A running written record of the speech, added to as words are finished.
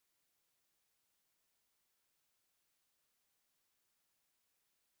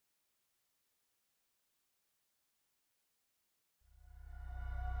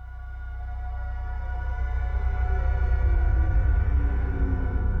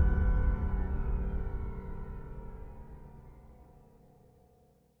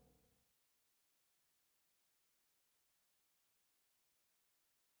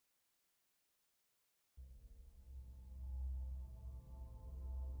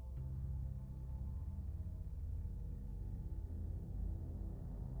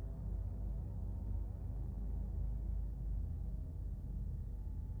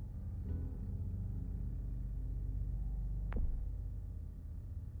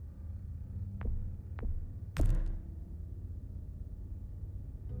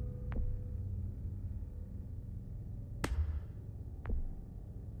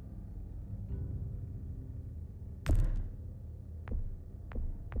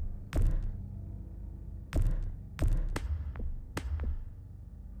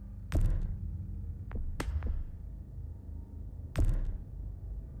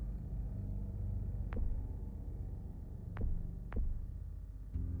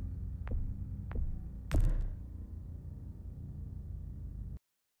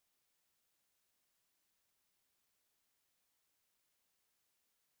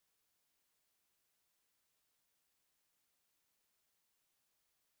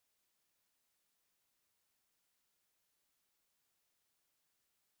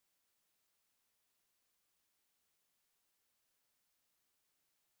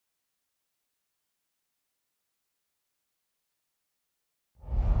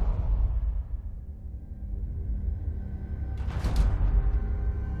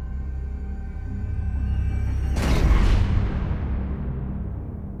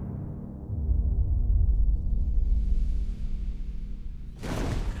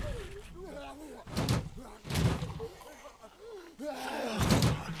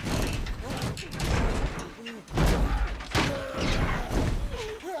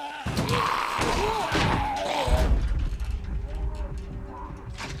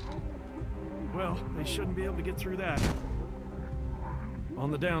Well, they shouldn't be able to get through that.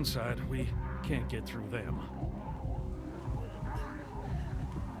 On the downside, we can't get through them.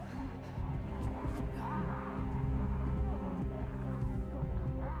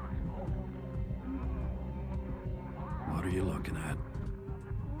 What are you looking at?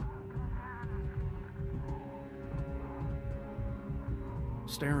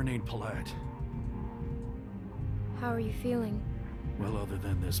 Staring ain't polite. How are you feeling? Well, other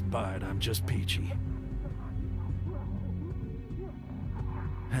than this bite, I'm just peachy.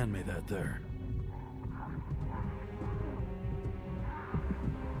 Hand me that there.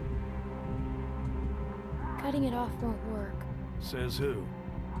 Cutting it off won't work. Says who?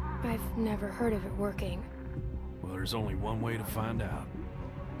 I've never heard of it working. Well, there's only one way to find out.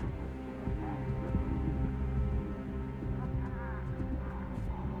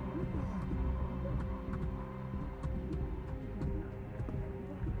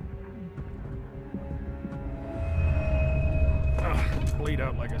 Bleed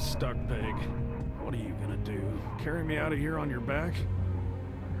out like a stuck pig. What are you gonna do? Carry me out of here on your back?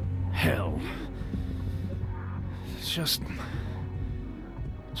 Hell. Just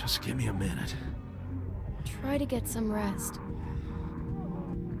give me a minute. Try to get some rest.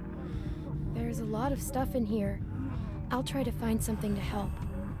 There's a lot of stuff in here. I'll try to find something to help.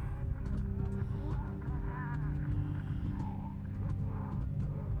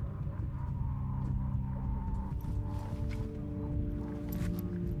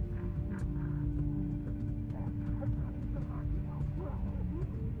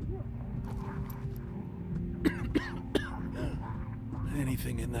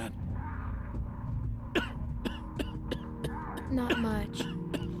 Anything in that? Not much.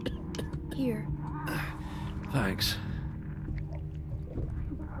 Here. Thanks.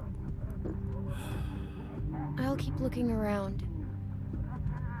 I'll keep looking around.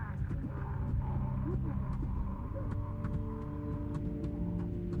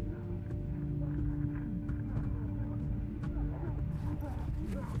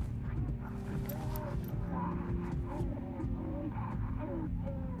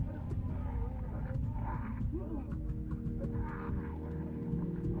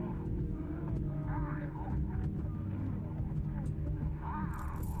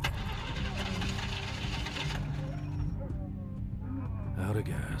 Out of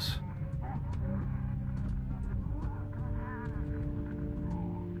gas.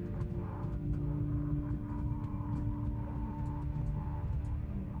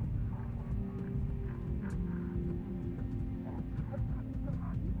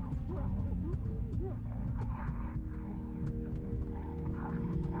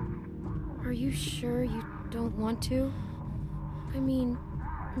 Are you sure you don't want to? I mean,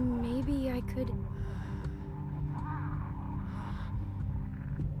 maybe I could...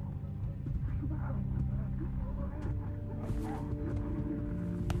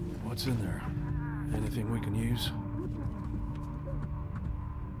 What's in there? Anything we can use?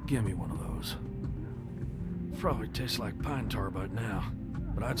 Give me one of those. Probably tastes like pine tar by now,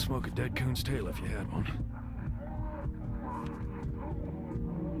 but I'd smoke a dead coon's tail if you had one.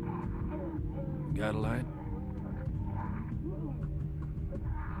 Got a light?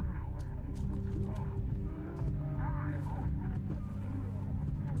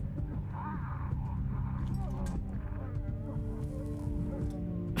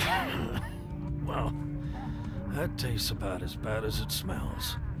 Well, that tastes about as bad as it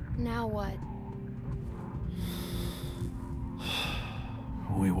smells. Now what?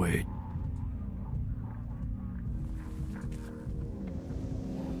 We wait.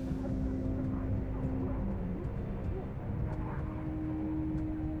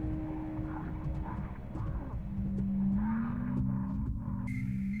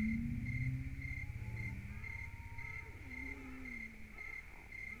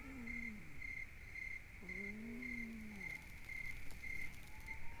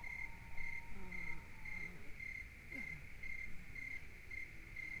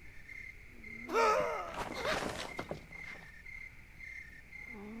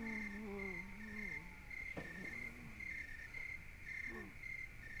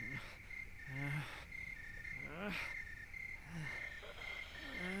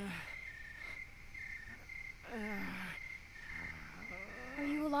 Are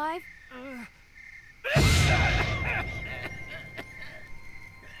you alive?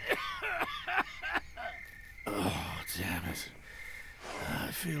 Oh, damn it.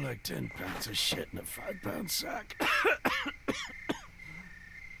 I feel like 10 pounds of shit in a 5-pound sack.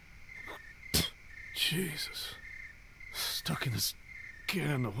 Jesus. Stuck in this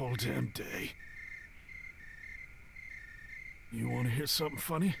can the whole damn day. You want to hear something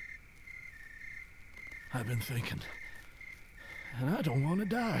funny? I've been thinking, and I don't want to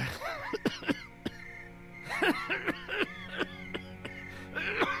die.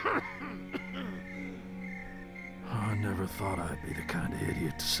 I never thought I'd be the kind of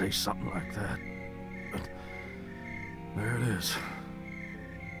idiot to say something like that. But there it is.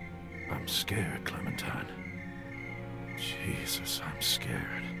 I'm scared, Clementine. Jesus, I'm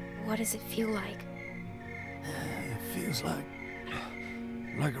scared. What does it feel like? It feels like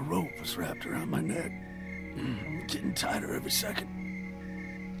a rope was wrapped around my neck. Getting tighter every second.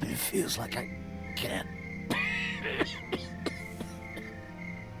 It feels like I can't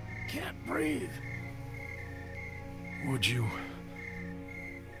breathe. Would you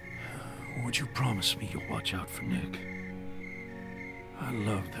promise me you'll watch out for Nick? I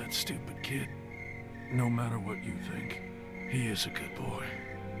love that stupid kid. No matter what you think, he is a good boy.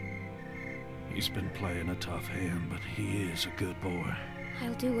 He's been playing a tough hand, but he is a good boy.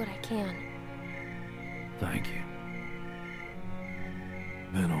 I'll do what I can. Thank you.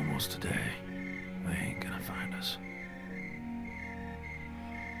 Been almost a day. They ain't gonna find us.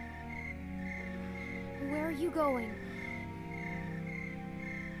 Where are you going?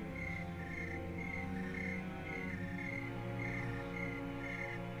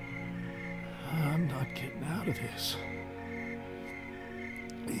 I'm not getting out of this.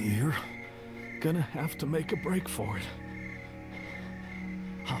 You're gonna have to make a break for it.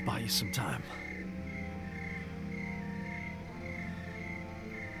 I'll buy you some time.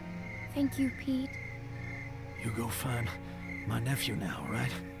 Thank you, Pete. You go find my nephew now,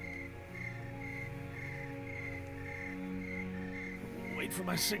 right? Wait for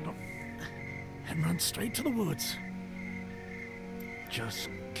my signal. And run straight to the woods. Just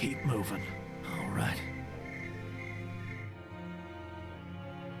keep moving, all right?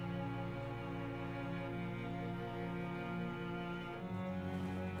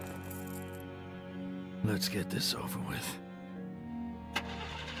 Let's get this over with.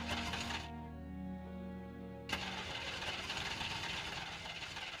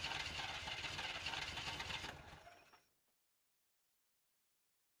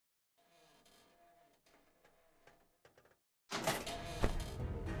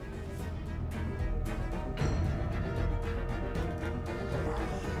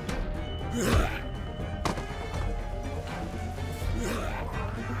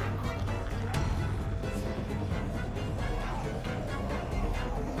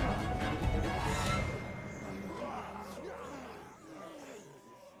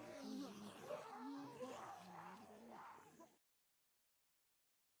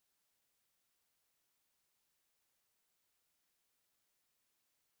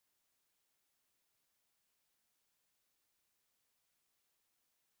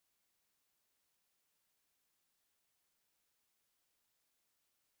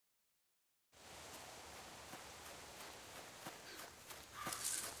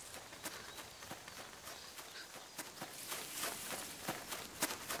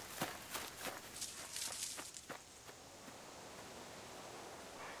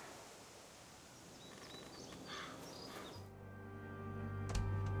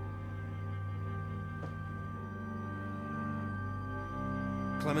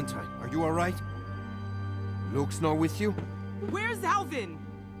 Clementine, are you all right? Luke's not with you? Where's Alvin?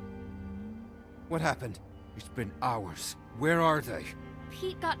 What happened? It's been hours. Where are they?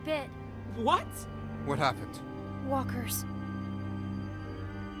 Pete got bit. What? What happened? Walkers.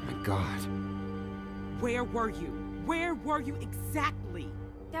 My God. Where were you? Where were you exactly?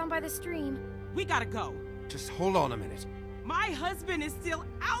 Down by the stream. We gotta go. Just hold on a minute. My husband is still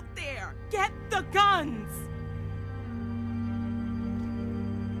out there. Get the guns!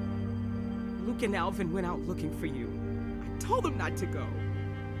 Luke and Alvin went out looking for you. I told them not to go.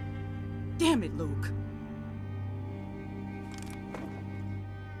 Damn it, Luke.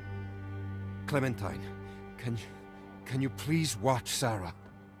 Clementine, can you please watch Sarah?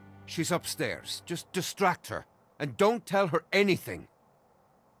 She's upstairs. Just distract her. And don't tell her anything.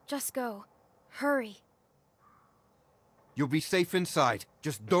 Just go. Hurry. You'll be safe inside.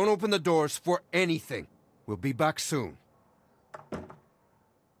 Just don't open the doors for anything. We'll be back soon.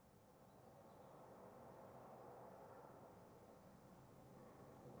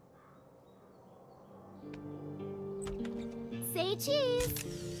 Say cheese!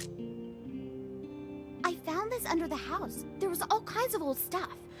 I found this under the house. There was all kinds of old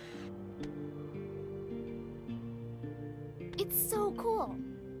stuff. It's so cool.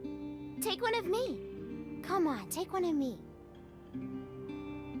 Take one of me. Come on, take one of me.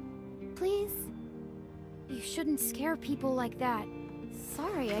 Please? You shouldn't scare people like that.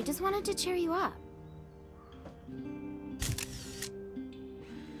 Sorry, I just wanted to cheer you up.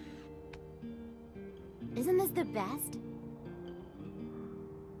 Isn't this the best?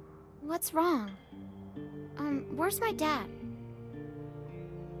 What's wrong? Where's my dad?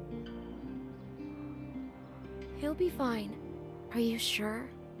 He'll be fine. Are you sure?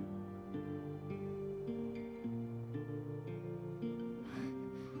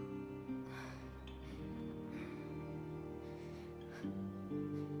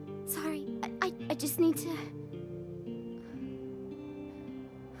 Sorry, I just need to...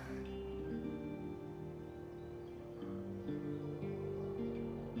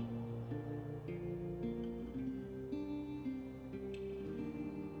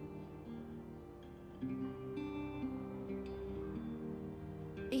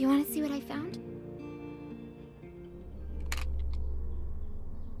 You want to see what I found?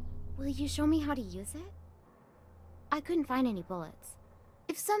 Will you show me how to use it? I couldn't find any bullets.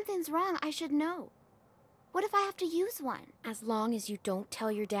 If something's wrong, I should know. What if I have to use one? As long as you don't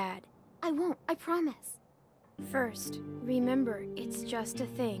tell your dad. I won't, I promise. First, remember, it's just a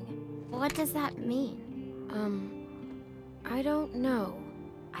thing. What does that mean? I don't know.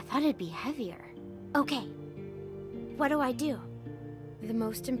 I thought it'd be heavier. Okay. What do I do? The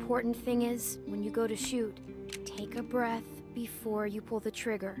most important thing is, when you go to shoot, take a breath before you pull the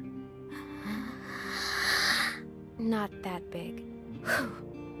trigger. Not that big.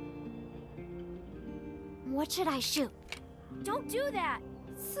 What should I shoot? Don't do that!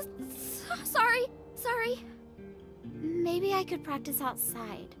 Sorry. Maybe I could practice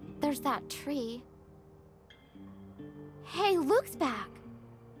outside. There's that tree. Hey, Luke's back!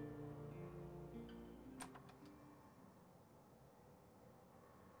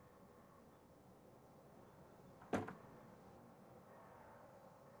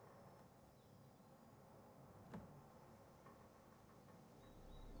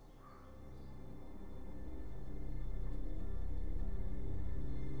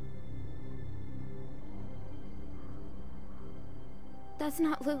 That's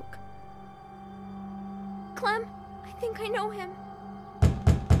not Luke. Clem, I think I know him.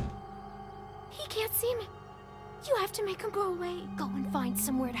 He can't see me. You have to make him go away. Go and find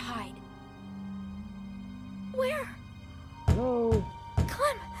somewhere to hide. Where? Hello?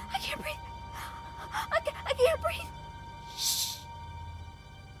 Clem, I can't breathe. I can't breathe. Shh.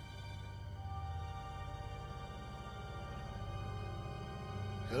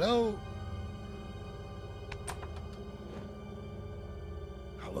 Hello?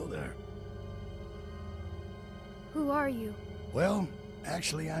 Hello there. Who are you? Well,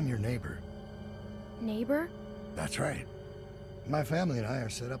 actually, I'm your neighbor. Neighbor? That's right. My family and I are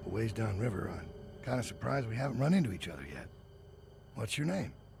set up a ways downriver. I'm kind of surprised we haven't run into each other yet. What's your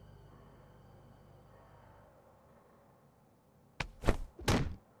name?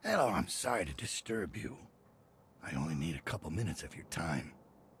 Hello, I'm sorry to disturb you. I only need a couple minutes of your time.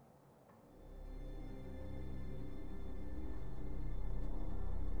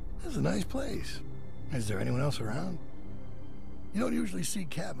 This is a nice place. Is there anyone else around? You don't usually see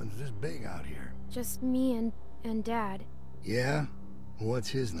cabins this big out here. Just me and Dad. Yeah? What's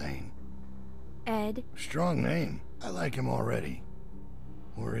his name? Ed. Strong name. I like him already.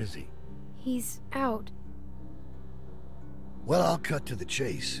 Where is he? He's out. Well, I'll cut to the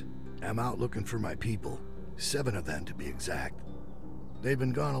chase. I'm out looking for my people. 7 of them, to be exact. They've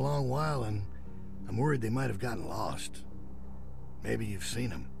been gone a long while, and I'm worried they might have gotten lost. Maybe you've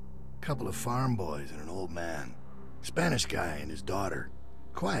seen them. Couple of farm boys and an old man. Spanish guy and his daughter.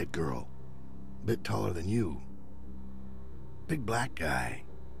 Quiet girl. Bit taller than you. Big black guy.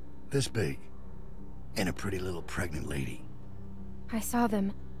 This big. And a pretty little pregnant lady. I saw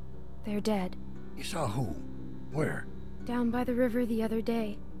them. They're dead. You saw who? Where? Down by the river the other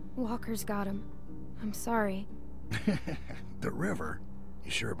day. Walkers got him. I'm sorry. The river?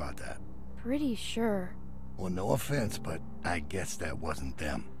 You sure about that? Pretty sure. Well, no offense, but I guess that wasn't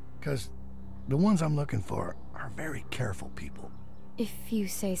them. 'Cause the ones I'm looking for are very careful people. If you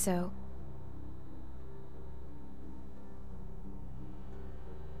say so.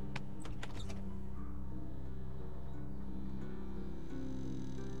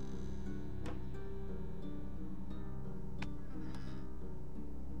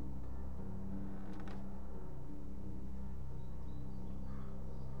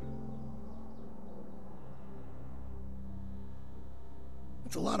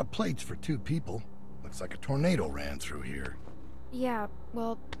 It's a lot of plates for 2 people. Looks like a tornado ran through here. Yeah,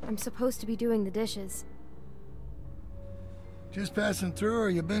 well, I'm supposed to be doing the dishes. Just passing through, or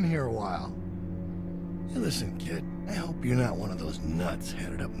you been here a while? Hey, listen, kid, I hope you're not one of those nuts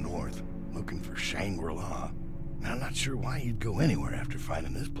headed up north, looking for Shangri-La. I'm not sure why you'd go anywhere after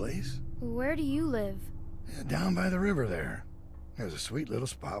finding this place. Where do you live? Yeah, down by the river there. There's a sweet little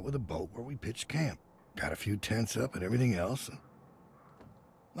spot with a boat where we pitched camp. Got a few tents up and everything else.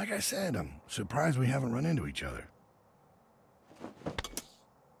 Like I said, I'm surprised we haven't run into each other.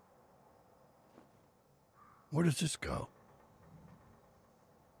 Where does this go?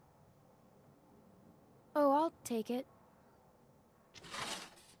 Oh, I'll take it.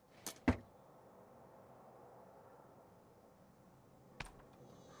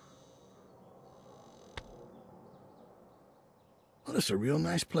 Well, it's a real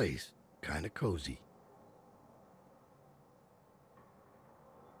nice place. Kinda cozy.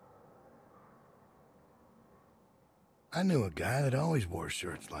 I knew a guy that always wore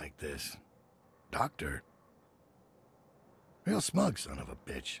shirts like this. Doctor. Real smug son of a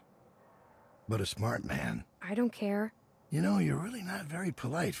bitch. But a smart man. I don't care. You know, you're really not very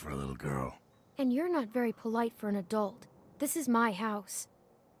polite for a little girl. And you're not very polite for an adult. This is my house.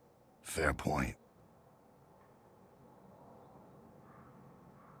 Fair point.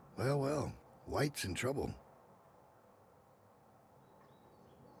 Well, White's in trouble.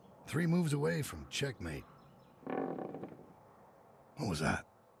 3 moves away from checkmate. What was that?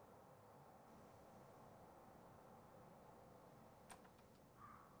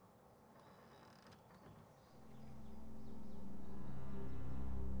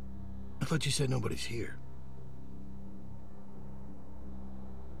 I thought you said nobody's here.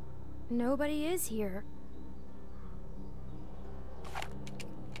 Nobody is here.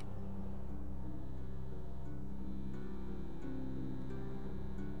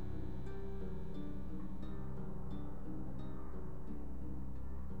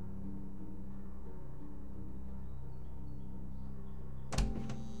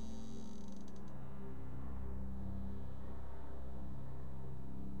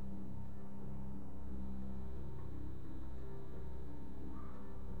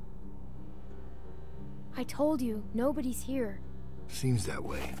 I told you, nobody's here. Seems that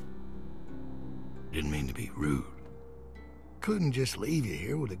way. Didn't mean to be rude. Couldn't just leave you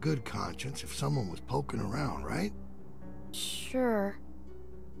here with a good conscience if someone was poking around, right? Sure.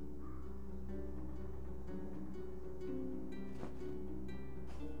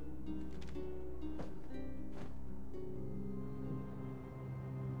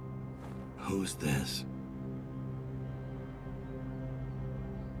 Who's this?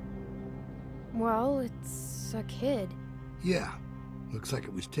 Well, it's a kid. Yeah. Looks like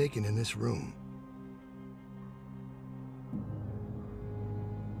it was taken in this room.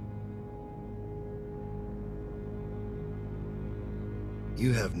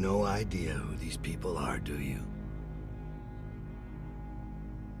 You have no idea who these people are, do you?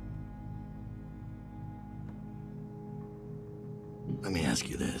 Let me ask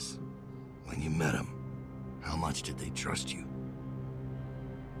you this. When you met them, how much did they trust you?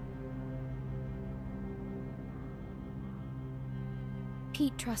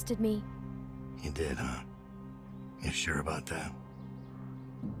 Pete trusted me. You did, huh? You sure about that?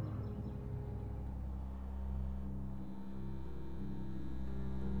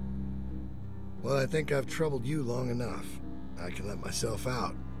 Well, I think I've troubled you long enough. I can let myself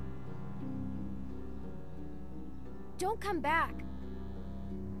out. Don't come back.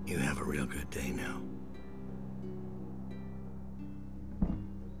 You have a real good day now.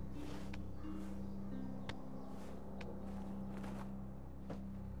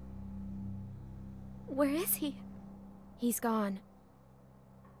 Where is he? He's gone.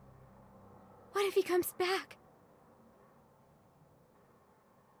 What if he comes back?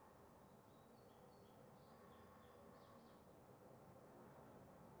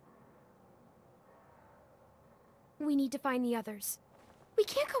 We need to find the others. We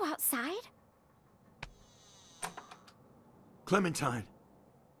can't go outside. Clementine.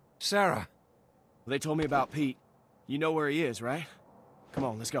 Sarah! They told me about Pete. You know where he is, right? Come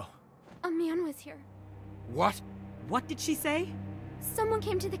on, let's go. A man was here. What? What did she say? Someone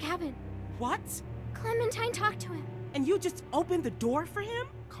came to the cabin. What? Clementine talked to him. And you just opened the door for him?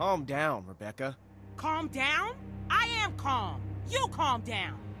 Calm down, Rebecca. Calm down? I am calm. You calm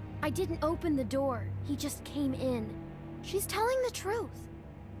down. I didn't open the door. He just came in. She's telling the truth.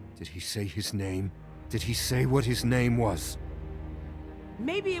 Did he say his name? Did he say what his name was?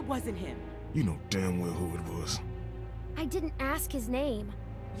 Maybe it wasn't him. You know damn well who it was. I didn't ask his name.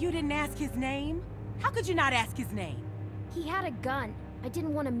 You didn't ask his name? How could you not ask his name? He had a gun. I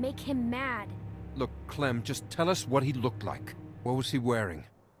didn't want to make him mad. Look, Clem, just tell us what he looked like. What was he wearing?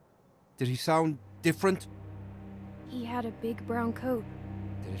 Did he sound different? He had a big brown coat.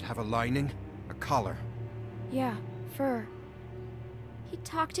 Did it have a lining? A collar? Yeah, fur. He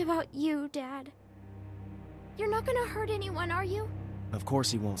talked about you, Dad. You're not gonna hurt anyone, are you? Of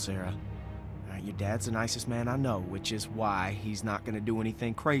course he won't, Sarah. Your dad's the nicest man I know, which is why he's not gonna do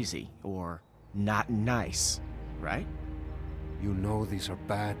anything crazy, or not nice, right? You know these are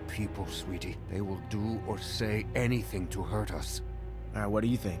bad people, sweetie. They will do or say anything to hurt us. Alright, what do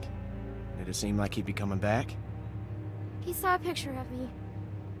you think? Did it seem like he'd be coming back? He saw a picture of me.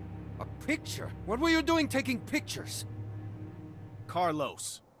 A picture? What were you doing taking pictures?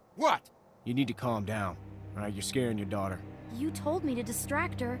 Carlos, What? you need to calm down. Alright, you're scaring your daughter. You told me to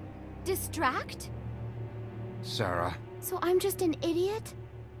distract her. Distract? Sarah. So I'm just an idiot?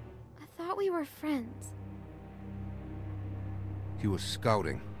 I thought we were friends. He was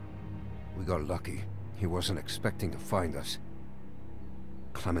scouting. We got lucky. He wasn't expecting to find us.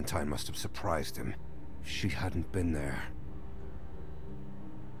 Clementine must have surprised him. If she hadn't been there...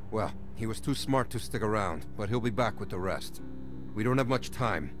 Well, he was too smart to stick around, but he'll be back with the rest. We don't have much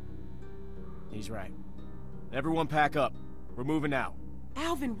time. He's right. Everyone pack up. We're moving out.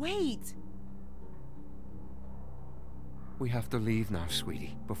 Alvin, wait! We have to leave now,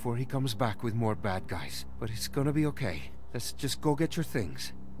 sweetie, before he comes back with more bad guys. But it's gonna be okay. Let's just go get your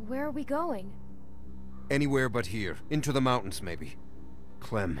things. Where are we going? Anywhere but here. Into the mountains, maybe.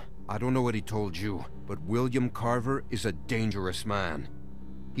 Clem, I don't know what he told you, but William Carver is a dangerous man.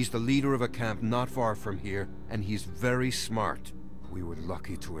 He's the leader of a camp not far from here, and he's very smart. We were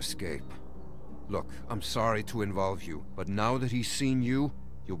lucky to escape. Look, I'm sorry to involve you, but now that he's seen you,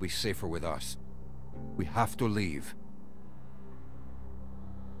 you'll be safer with us. We have to leave.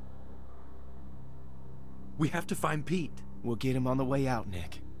 We have to find Pete. We'll get him on the way out,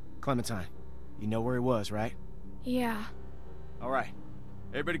 Nick. Clementine, you know where he was, right? Yeah. Alright.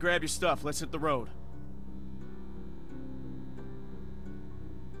 Everybody grab your stuff. Let's hit the road.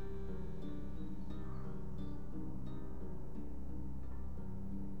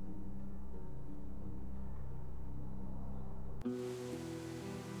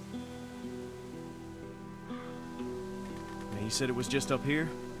 Now, you said it was just up here?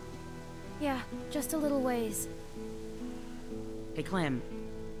 Yeah, just a little ways. Hey, Clem.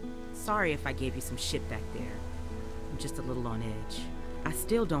 Sorry if I gave you some shit back there. I'm just a little on edge. I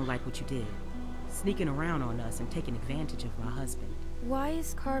still don't like what you did. Sneaking around on us and taking advantage of my husband. Why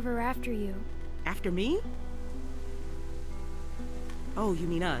is Carver after you? After me? Oh, you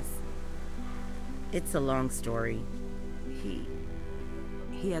mean us? It's a long story.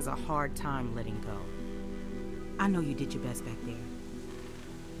 He has a hard time letting go. I know you did your best back there.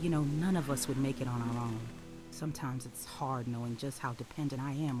 You know, none of us would make it on our own. Sometimes it's hard knowing just how dependent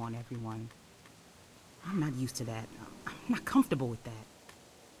I am on everyone. I'm not used to that. I'm not comfortable with that.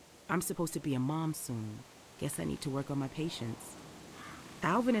 I'm supposed to be a mom soon. Guess I need to work on my patience.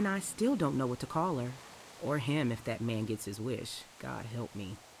 Alvin and I still don't know what to call her. Or him if that man gets his wish. God help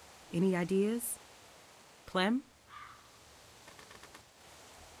me. Any ideas? Clem?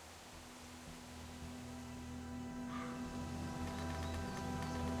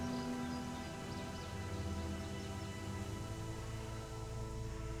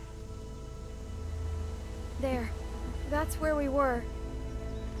 There. That's where we were.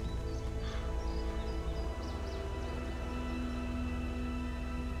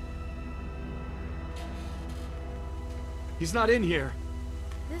 He's not in here.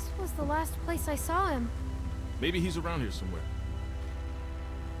 This was the last place I saw him. Maybe he's around here somewhere.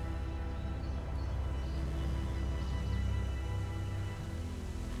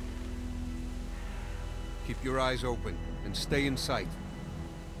 Keep your eyes open and stay in sight.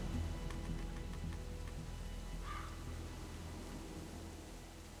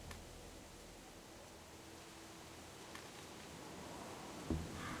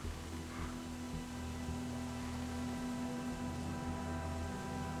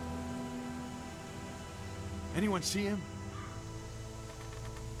 Anyone see him?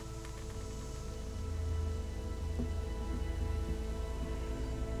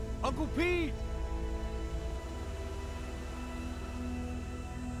 Uncle Pete!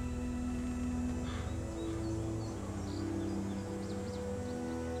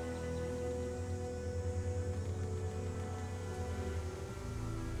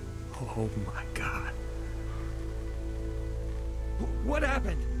 Oh my God. What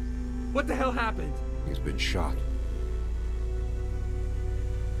happened? What the hell happened? He's been shot.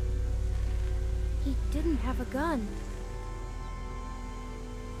 He didn't have a gun.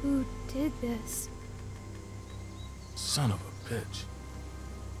 Who did this? Son of a bitch.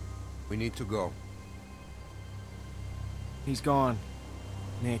 We need to go. He's gone.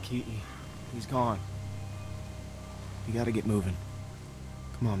 Nick, he's gone. You gotta get moving.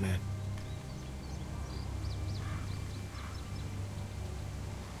 Come on, man.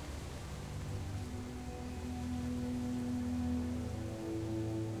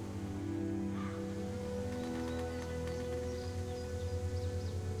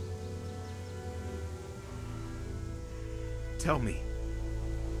 Tell me.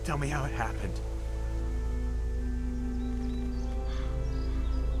 Tell me how it happened.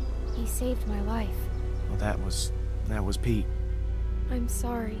 He saved my life. Well, that was Pete. I'm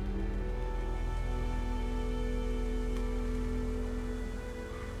sorry.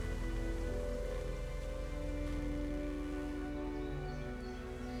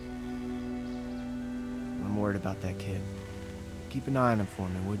 I'm worried about that kid. Keep an eye on him for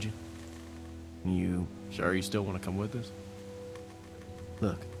me, would you? You sure you still want to come with us?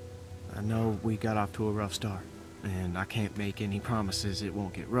 Look, I know we got off to a rough start, and I can't make any promises it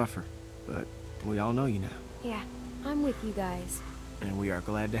won't get rougher, but we all know you now, Yeah, I'm with you guys. and we are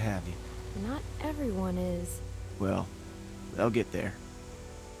glad to have you. Not everyone is. Well, they'll get there.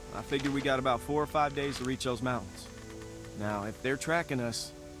 I figure we got about 4 or 5 days to reach those mountains. Now, if they're tracking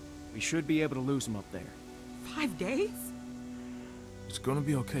us, we should be able to lose them up there. 5 days? It's gonna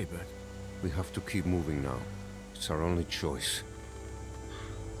be okay, Beck. We have to keep moving now. It's our only choice.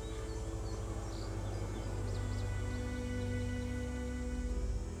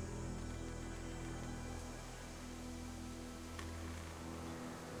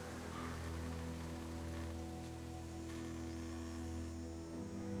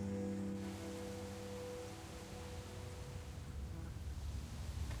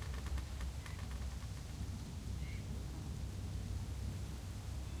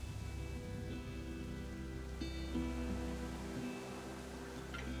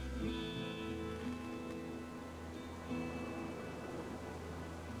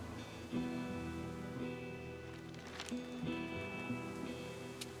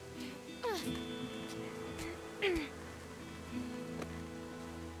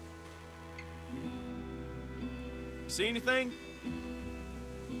 See anything?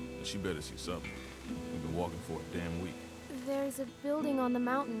 She better see something. We've been walking for a damn week. There's a building on the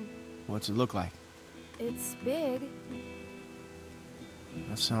mountain. What's it look like? It's big.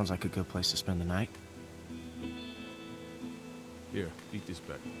 That sounds like a good place to spend the night. Here, eat this,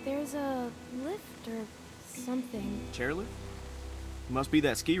 Beck. There's a lift or something. Chairlift? Must be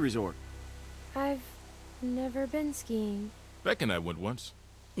that ski resort. I've never been skiing. Beck and I went once.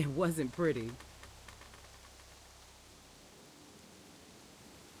 It wasn't pretty.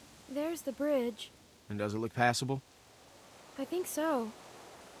 There's the bridge. And does it look passable? I think so.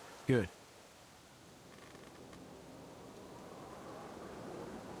 Good.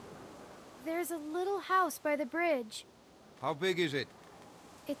 There's a little house by the bridge. How big is it?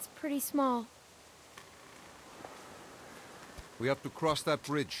 It's pretty small. We have to cross that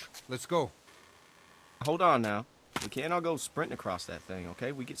bridge. Let's go. Hold on now. We can't all go sprinting across that thing,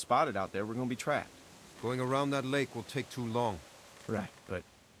 okay? We get spotted out there, we're gonna be trapped. Going around that lake will take too long. Right, but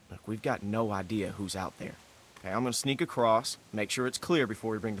look, we've got no idea who's out there. Okay, I'm gonna sneak across, make sure it's clear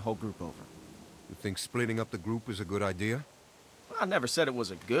before we bring the whole group over. You think splitting up the group is a good idea? Well, I never said it was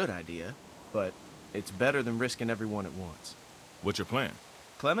a good idea, but it's better than risking everyone at once. What's your plan?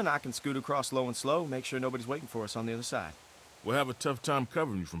 Clem and I can scoot across low and slow, make sure nobody's waiting for us on the other side. We'll have a tough time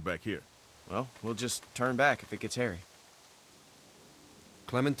covering you from back here. Well, we'll just turn back if it gets hairy.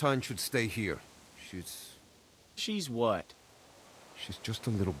 Clementine should stay here. She's what? She's just a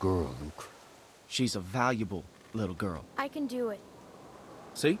little girl, Luke. She's a valuable little girl. I can do it.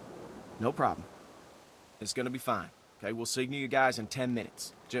 See? No problem. It's gonna be fine. Okay, we'll signal you guys in 10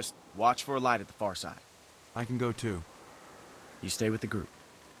 minutes. Just watch for a light at the far side. I can go too. You stay with the group.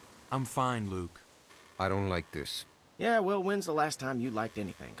 I'm fine, Luke. I don't like this. Yeah, well, when's the last time you liked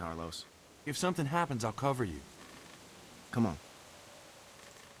anything, Carlos? If something happens, I'll cover you. Come on.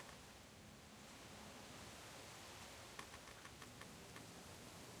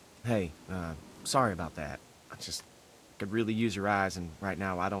 Hey, sorry about that. I could really use your eyes, and right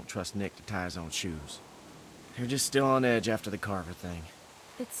now I don't trust Nick to tie his own shoes. They're just still on edge after the Carver thing.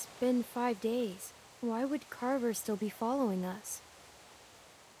 It's been 5 days. Why would Carver still be following us?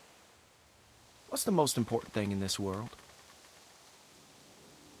 What's the most important thing in this world?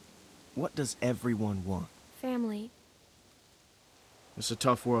 What does everyone want? Family. It's a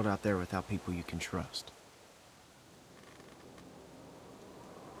tough world out there without people you can trust.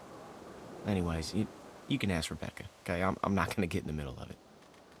 Anyways, you can ask Rebecca, okay? I'm not gonna get in the middle of it.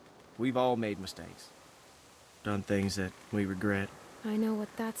 We've all made mistakes. Done things that we regret. I know what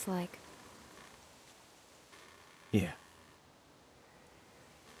that's like. Yeah.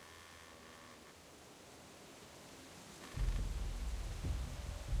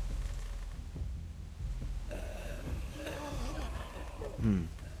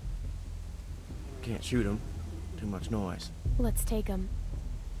 Can't shoot him. Too much noise. Let's take him.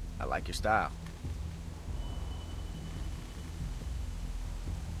 I like your style.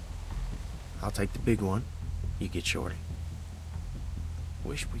 I'll take the big one. You get Shorty.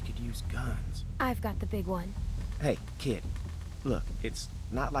 wish we could use guns. I've got the big one. Hey, kid. Look, it's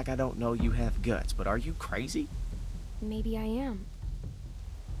not like I don't know you have guts, but are you crazy? Maybe I am.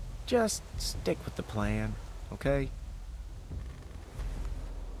 Just stick with the plan, okay?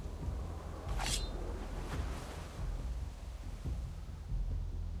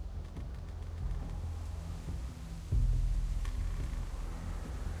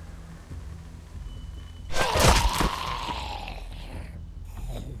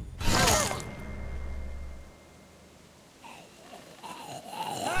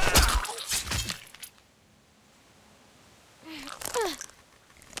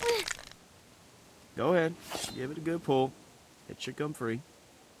 Go ahead. Give it a good pull. It should come free.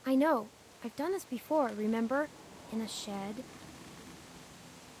 I know. I've done this before, remember? In a shed.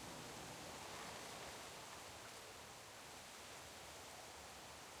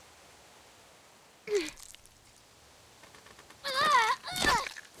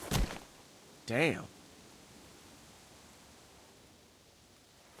 Damn.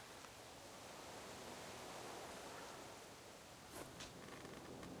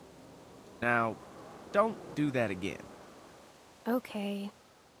 Now, don't do that again. Okay.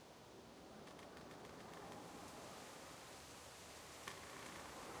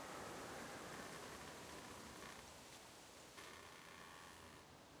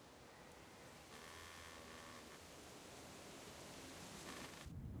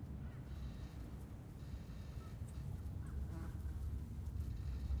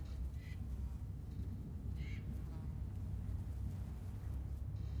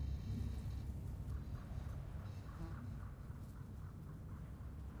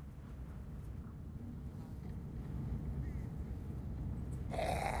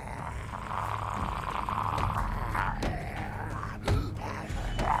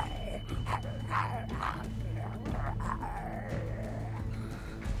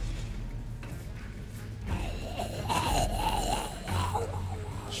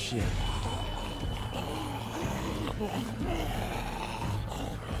 Shit.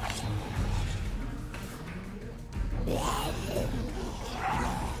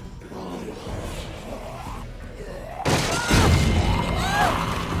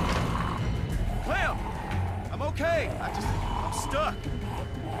 Clem! I'm okay. I'm stuck.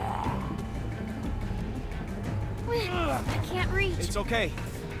 I can't reach. It's okay.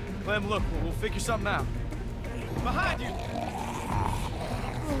 Clem, look, we'll figure something out. Behind you!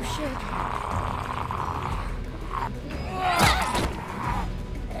 Oh, shit.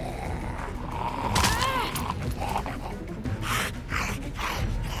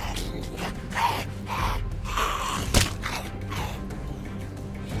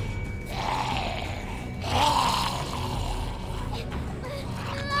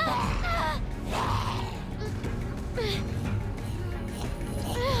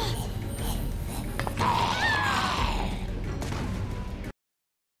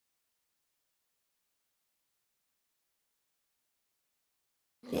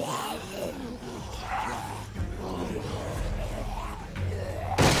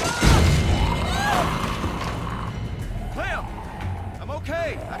 Clem! I'm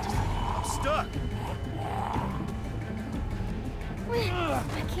okay. I'm stuck.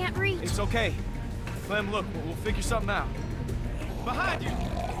 I can't reach. It's okay. Clem, look, we'll figure something out. Behind you!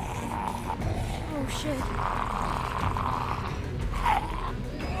 Oh, shit.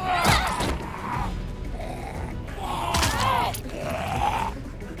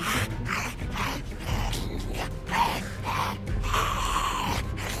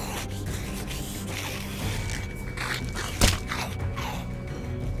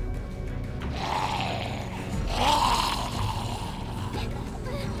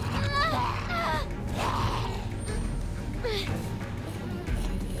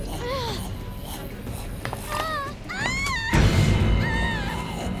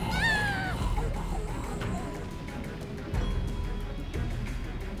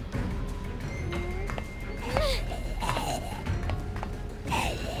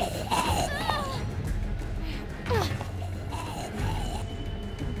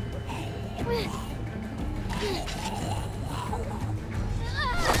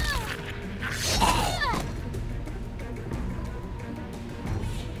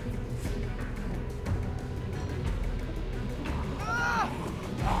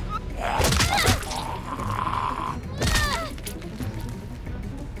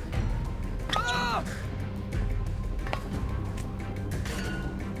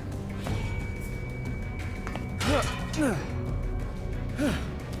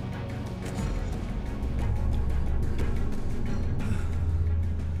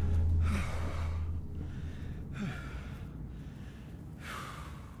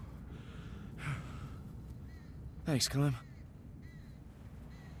 Thanks, Clem.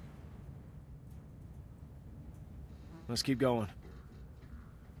 Let's keep going.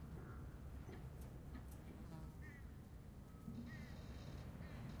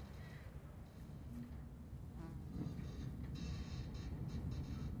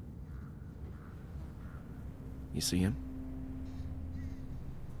 You see him?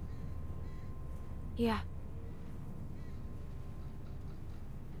 Yeah.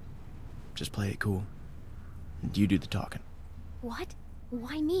 Just play it cool. You do the talking. What?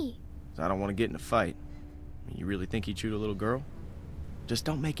 Why me? 'Cause I don't want to get in a fight. You really think he'd shoot a little girl? Just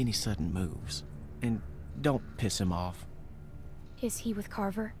don't make any sudden moves. And don't piss him off. Is he with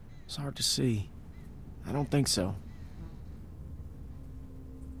Carver? It's hard to see. I don't think so.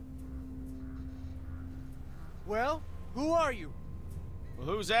 Well, who are you? Well,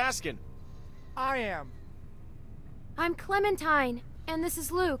 who's asking? I am. I'm Clementine, and this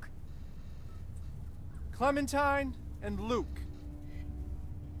is Luke. Clementine and Luke.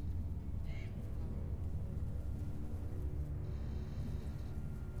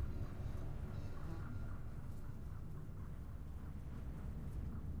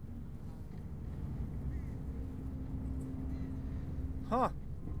 Huh.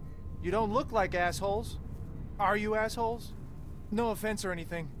 You don't look like assholes. Are you assholes? No offense or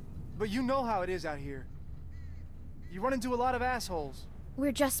anything, but you know how it is out here. You run into a lot of assholes.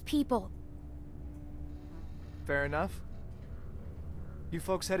 We're just people. Fair enough. You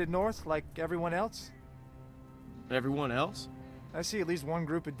folks headed north like everyone else? Everyone else? I see at least one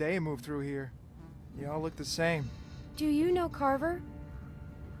group a day move through here. You all look the same. Do you know Carver?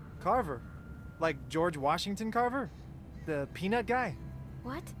 Carver? Like George Washington Carver? The peanut guy?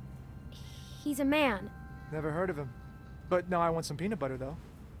 What? He's a man. Never heard of him. But no, I want some peanut butter though.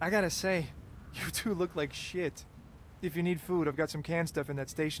 I gotta say, you two look like shit. If you need food, I've got some canned stuff in that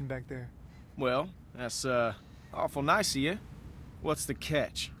station back there. Well, that's, awful nice of you. What's the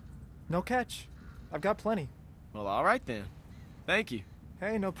catch? No catch. I've got plenty. Well, all right then. Thank you.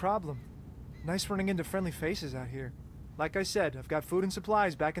 Hey, no problem. Nice running into friendly faces out here. Like I said, I've got food and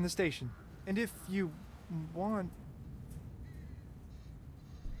supplies back in the station. And if you want...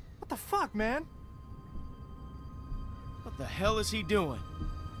 What the fuck, man? What the hell is he doing?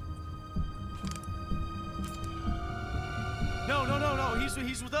 No,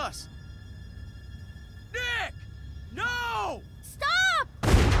 he's with us. Nick! No! Stop!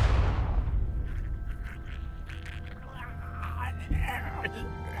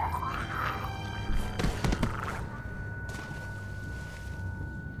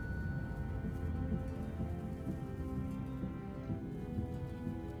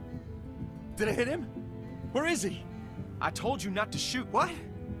 Did I hit him? Where is he? I told you not to shoot. What?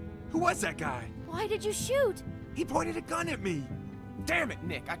 Who was that guy? Why did you shoot? He pointed a gun at me. Damn it,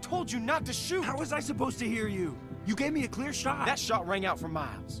 Nick. I told you not to shoot. How was I supposed to hear you? You gave me a clear shot. That shot rang out for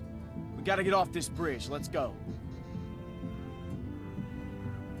miles. We gotta get off this bridge. Let's go.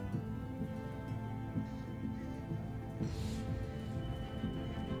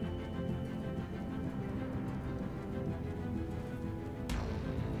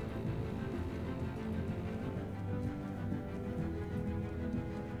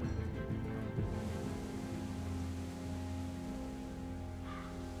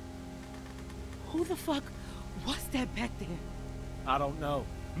 Who the fuck was that back there? I don't know.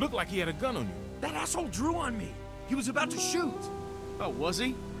 Looked like he had a gun on you. That asshole drew on me. He was about to shoot. Oh, was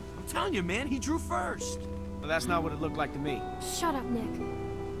he? I'm telling you, man, he drew first. Well, that's not what it looked like to me. Shut up, Nick.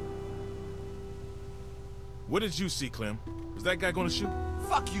 What did you see, Clem? Was that guy gonna shoot?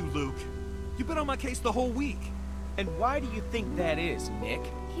 Fuck you, Luke. You've been on my case the whole week. And why do you think that is, Nick?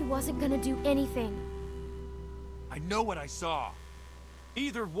 He wasn't gonna do anything. I know what I saw.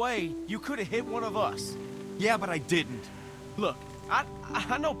 Either way, you could have hit one of us. Yeah, but I didn't. Look,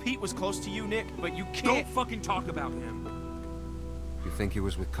 I know Pete was close to you, Nick, but you can't... Don't fucking talk about him. You think he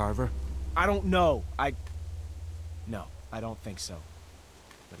was with Carver? I don't know. No, I don't think so.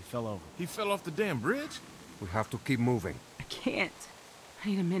 But he fell over. He fell off the damn bridge? We have to keep moving. I can't. I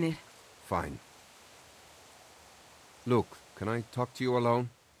need a minute. Fine. Luke, can I talk to you alone?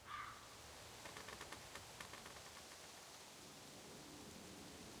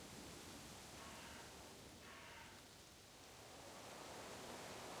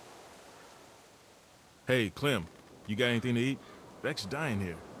 Hey, Clem, you got anything to eat? Beck's dying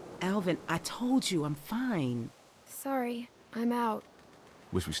here. Alvin, I told you I'm fine. Sorry, I'm out.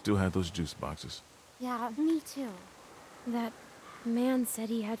 Wish we still had those juice boxes. Yeah, me too. That man said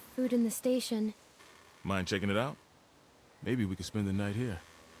he had food in the station. Mind checking it out? Maybe we could spend the night here.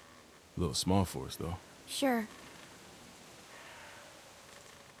 A little small for us, though. Sure.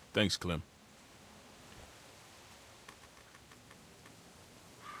 Thanks, Clem.